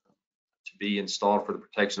extinguishers to be installed for the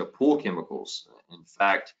protection of pool chemicals. In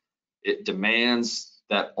fact, it demands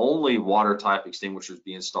that only water type extinguishers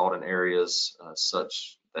be installed in areas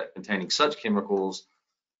containing such chemicals,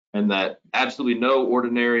 and that absolutely no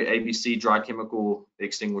ordinary ABC dry chemical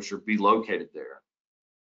extinguisher be located there.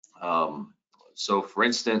 So for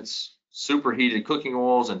instance, superheated cooking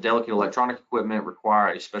oils and delicate electronic equipment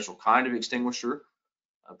require a special kind of extinguisher,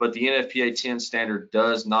 but the NFPA 10 standard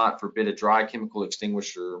does not forbid a dry chemical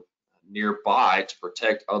extinguisher nearby to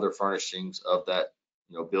protect other furnishings of that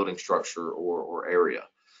building structure or area.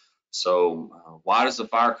 So why does the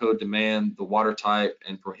fire code demand the water type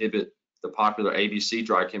and prohibit the popular ABC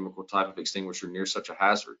dry chemical type of extinguisher near such a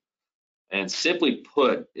hazard? And simply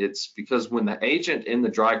put, it's because when the agent in the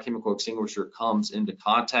dry chemical extinguisher comes into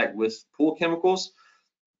contact with pool chemicals,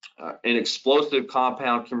 an explosive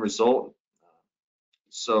compound can result.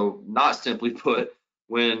 So not simply put,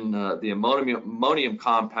 when the ammonium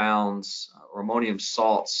compounds or ammonium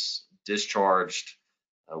salts discharged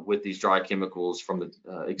with these dry chemicals from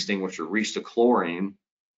the extinguisher reach the chlorine,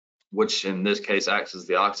 which in this case acts as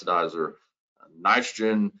the oxidizer,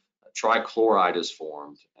 nitrogen trichloride is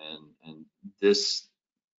formed, and this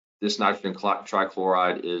nitrogen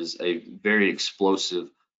trichloride is a very explosive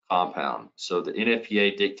compound. So the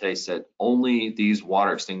NFPA dictates that only these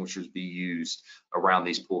water extinguishers be used around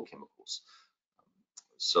these pool chemicals.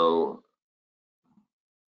 So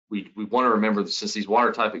we want to remember that since these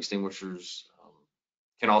water type extinguishers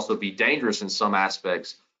can also be dangerous in some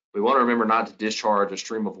aspects, we want to remember not to discharge a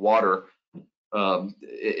stream of water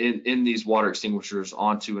in these water extinguishers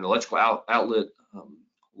onto an electrical outlet,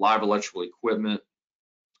 live electrical equipment,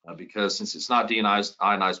 because since it's not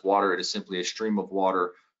deionized water, it is simply a stream of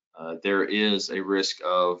water. There is a risk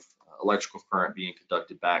of electrical current being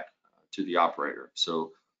conducted back to the operator.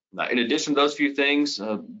 So in addition to those few things,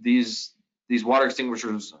 these water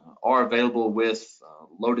extinguishers are available with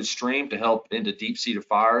loaded stream to help into deep-seated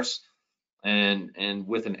fires, and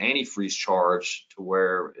with an antifreeze charge to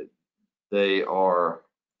where they are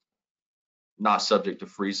not subject to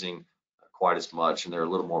freezing quite as much, and they're a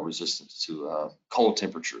little more resistant to cold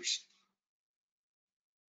temperatures.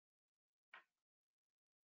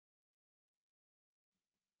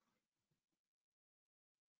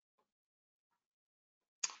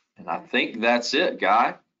 And I think that's it,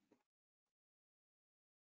 Guy.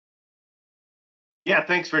 Yeah,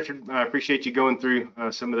 thanks, Richard. I appreciate you going through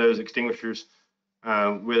some of those extinguishers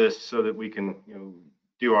with us so that we can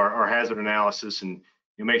do our hazard analysis and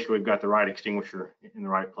make sure we've got the right extinguisher in the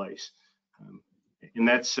right place. And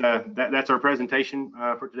that's our presentation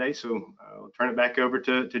for today. So I'll turn it back over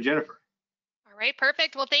to Jennifer. All right,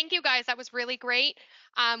 perfect. Well, thank you guys. That was really great.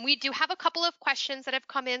 We do have a couple of questions that have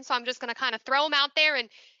come in, so I'm just going to kind of throw them out there. And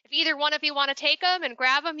if either one of you want to take them and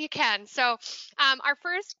grab them, you can. So our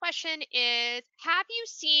first question is, have you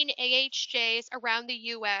seen AHJs around the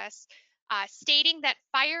U.S. Stating that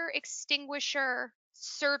fire extinguisher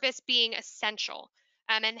service being essential?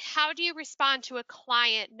 And how do you respond to a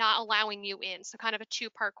client not allowing you in? So kind of a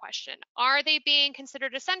two-part question. Are they being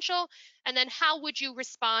considered essential? And then how would you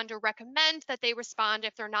respond or recommend that they respond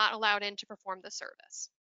if they're not allowed in to perform the service?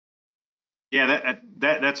 Yeah,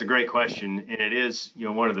 that's a great question, and it is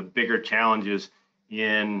one of the bigger challenges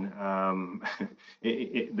in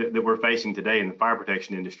that we're facing today in the fire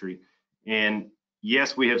protection industry. And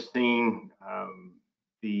yes, we have seen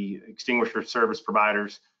the extinguisher service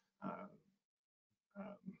providers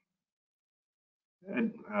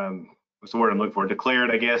what's the word I'm looking for?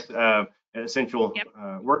 Declared, I guess, essential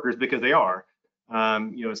Yep. workers, because they are.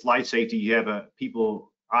 It's life safety. You have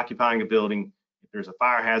people occupying a building. If there's a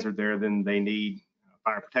fire hazard there, then they need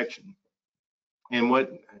fire protection. And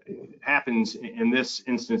what happens in this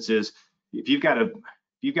instance is, if you've got a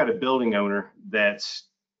building owner that's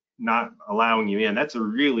not allowing you in, that's a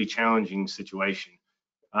really challenging situation.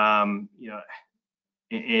 And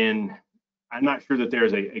I'm not sure that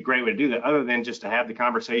there's a great way to do that, other than just to have the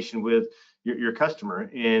conversation with your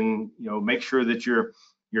customer, and make sure that you're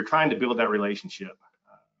trying to build that relationship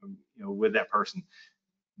with that person.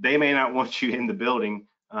 They may not want you in the building,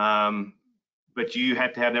 but you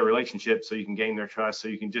have to have that relationship so you can gain their trust. So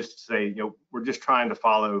you can just say, we're just trying to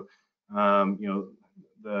follow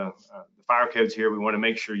the fire codes here. We want to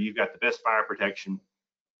make sure you've got the best fire protection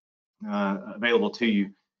available to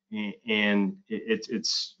you, and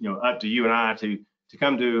it's up to you and I to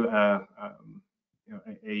come to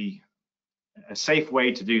a safe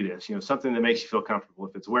way to do this. Something that makes you feel comfortable.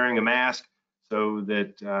 If it's wearing a mask so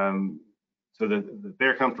that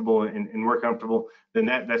they're comfortable and we're comfortable, then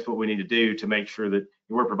that's what we need to do to make sure that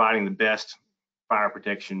we're providing the best fire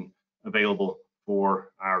protection available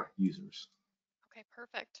for our users. Okay,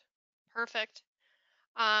 perfect. Perfect.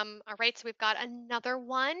 All right, so we've got another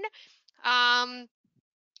one.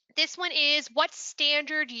 This one is, what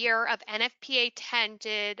standard year of NFPA 10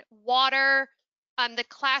 did water, the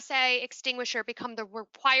Class A extinguisher, become the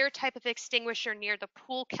required type of extinguisher near the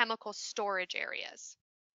pool chemical storage areas?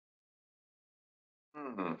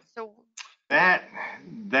 So that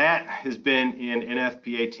has been in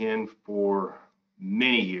NFPA 10 for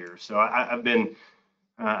many years. So I've been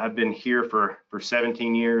here for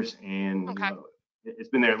 17 years, and okay. It's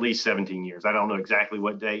been there at least 17 years. I don't know exactly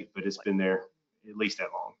what date, but it's been there at least that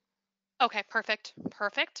long. Okay, perfect.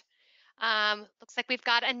 Perfect. Looks like we've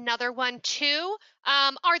got another one too.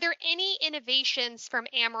 Are there any innovations from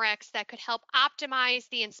Amerex that could help optimize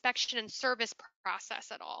the inspection and service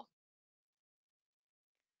process at all?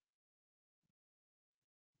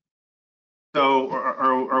 So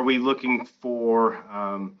are we looking for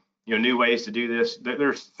new ways to do this?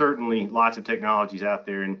 There's certainly lots of technologies out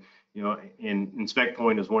there, and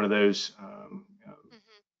InspectPoint is one of those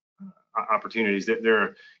opportunities. That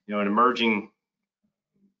they're an emerging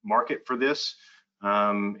market for this,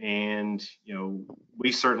 and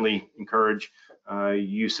we certainly encourage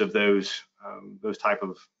use of those type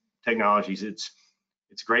of technologies. It's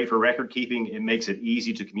great for record keeping. It makes it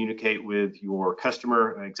easy to communicate with your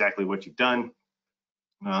customer exactly what you've done.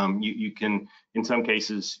 You can, in some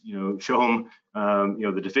cases, show them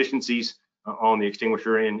the deficiencies on the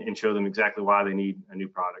extinguisher, and show them exactly why they need a new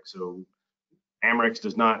product. So Amerex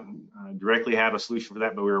does not directly have a solution for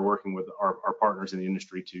that, but we are working with our partners in the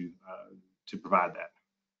industry to provide that.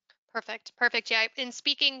 Perfect. Perfect. Yeah. In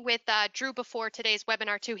speaking with Drew before today's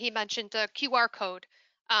webinar too, he mentioned a QR code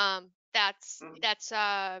that's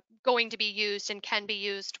going to be used and can be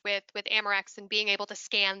used with Amerex, and being able to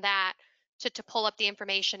scan that to pull up the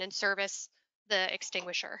information and service the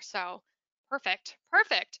extinguisher. So perfect.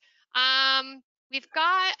 Perfect. We've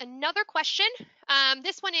got another question.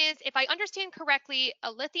 This one is, if I understand correctly,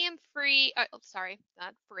 a lithium fire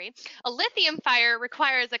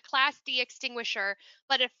requires a Class D extinguisher,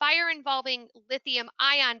 but a fire involving lithium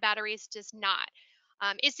ion batteries does not.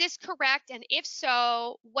 Is this correct? And if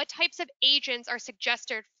so, what types of agents are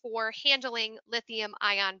suggested for handling lithium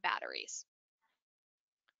ion batteries?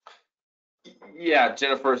 Yeah,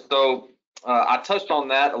 Jennifer. So I touched on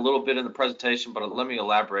that a little bit in the presentation, but let me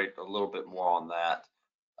elaborate a little bit more on that,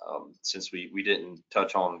 since we didn't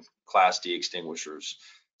touch on Class D extinguishers.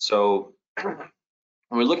 So when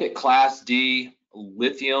we look at Class D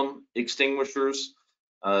lithium extinguishers,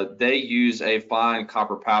 they use a fine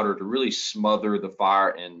copper powder to really smother the fire,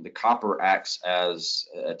 and the copper acts as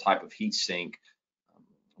a type of heat sink,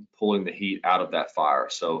 pulling the heat out of that fire.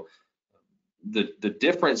 So the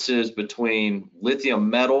differences between lithium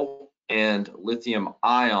metal and lithium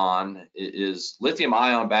ion is lithium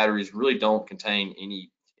ion batteries really don't contain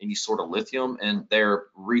any sort of lithium, and they're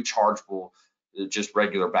rechargeable, just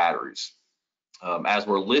regular batteries. As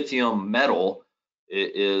where lithium metal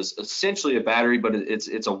is essentially a battery, but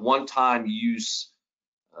it's a one-time use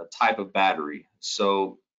type of battery.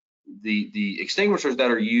 So the extinguishers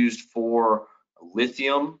that are used for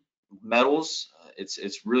lithium metals,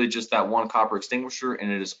 it's really just that one copper extinguisher,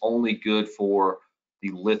 and it is only good for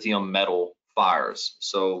the lithium metal fires.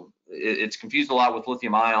 So it's confused a lot with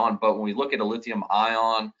lithium ion, but when we look at a lithium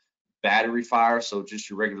ion battery fire, so just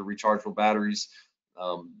your regular rechargeable batteries,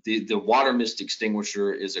 the water mist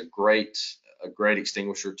extinguisher is a great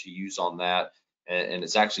extinguisher to use on that. and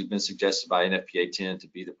it's actually been suggested by NFPA 10 to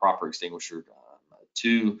be the proper extinguisher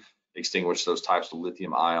to extinguish those types of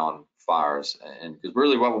lithium ion fires. And because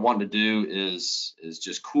really what we're wanting to do is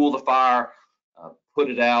just cool the fire, put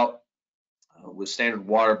it out with standard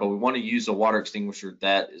water, but we want to use a water extinguisher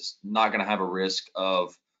that is not going to have a risk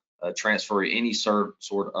of transferring any sort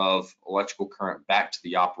of electrical current back to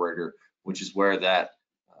the operator, which is where that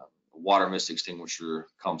water mist extinguisher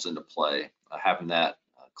comes into play, having that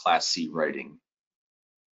Class C rating.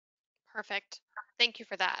 Perfect. Thank you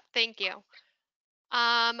for that. Thank you.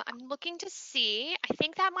 I'm looking to see. I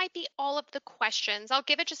think that might be all of the questions. I'll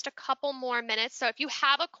give it just a couple more minutes. So if you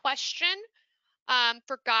have a question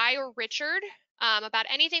for Guy or Richard about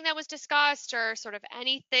anything that was discussed or sort of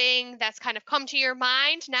anything that's kind of come to your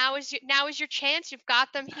mind, now is your chance. You've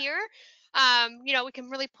got them here. We can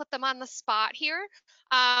really put them on the spot here.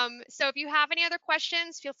 So if you have any other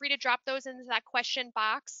questions, feel free to drop those into that question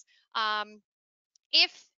box.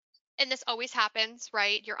 If and this always happens,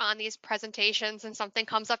 right? You're on these presentations and something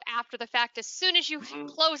comes up after the fact. As soon as you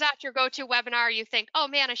close out your go-to webinar, you think, oh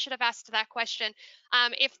man, I should have asked that question.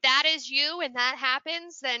 If that is you and that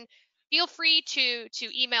happens, then feel free to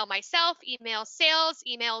email myself, email sales,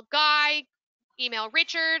 email Guy, email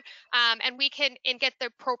Richard, and we can get the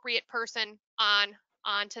appropriate person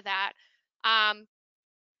onto that.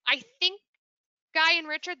 I think, Guy and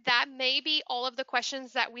Richard, that may be all of the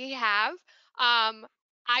questions that we have.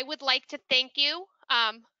 I would like to thank you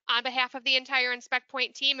on behalf of the entire Inspect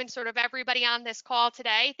Point team and sort of everybody on this call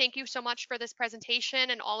today. Thank you so much for this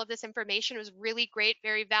presentation and all of this information. It was really great,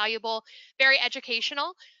 very valuable, very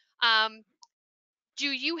educational. Do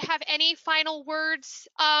you have any final words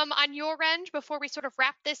on your end before we sort of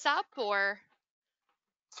wrap this up, or?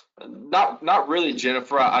 Not really,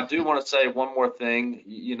 Jennifer. I do want to say one more thing.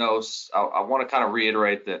 I want to kind of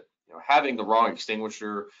reiterate that having the wrong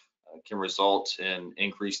extinguisher can result in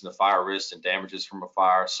increasing the fire risk and damages from a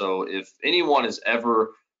fire. So if anyone is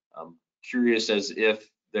ever curious as if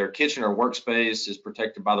their kitchen or workspace is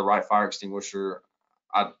protected by the right fire extinguisher,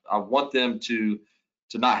 I want them to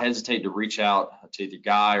not hesitate to reach out to either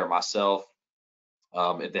Guy or myself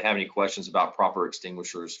if they have any questions about proper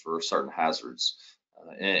extinguishers for certain hazards.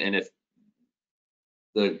 And if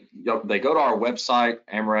they go to our website,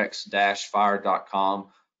 amerex-fire.com,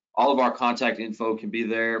 all of our contact info can be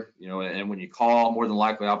there, and when you call, more than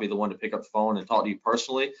likely I'll be the one to pick up the phone and talk to you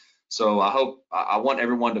personally. So I want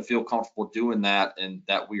everyone to feel comfortable doing that, and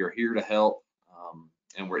that we are here to help,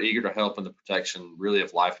 and we're eager to help in the protection really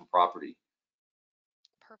of life and property.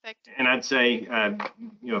 Perfect. And I'd say,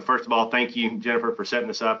 first of all, thank you, Jennifer, for setting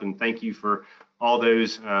this up, and thank you for all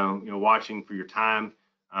those, watching, for your time.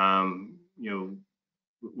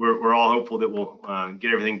 We're all hopeful that we'll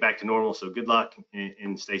get everything back to normal. So good luck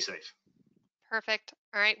and stay safe. Perfect.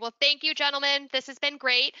 All right. Well, thank you, gentlemen. This has been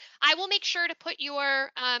great. I will make sure to put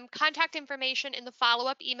your contact information in the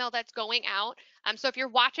follow-up email that's going out. So if you're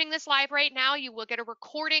watching this live right now, you will get a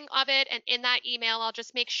recording of it. And in that email, I'll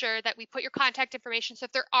just make sure that we put your contact information. So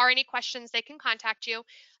if there are any questions, they can contact you.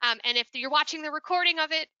 And if you're watching the recording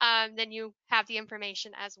of it, then you have the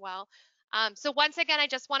information as well. So once again, I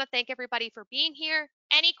just want to thank everybody for being here.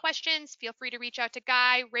 Any questions, feel free to reach out to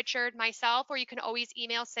Guy, Richard, myself, or you can always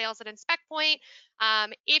email sales@InspectPoint.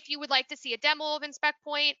 If you would like to see a demo of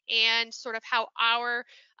InspectPoint and sort of how our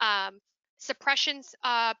suppressions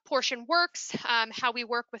portion works, how we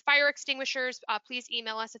work with fire extinguishers, please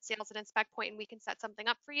email us at sales@InspectPoint and we can set something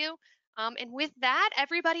up for you. And with that,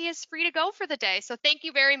 everybody is free to go for the day. So thank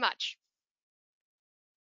you very much.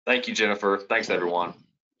 Thank you, Jennifer. Thanks, everyone.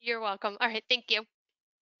 You're welcome. All right. Thank you.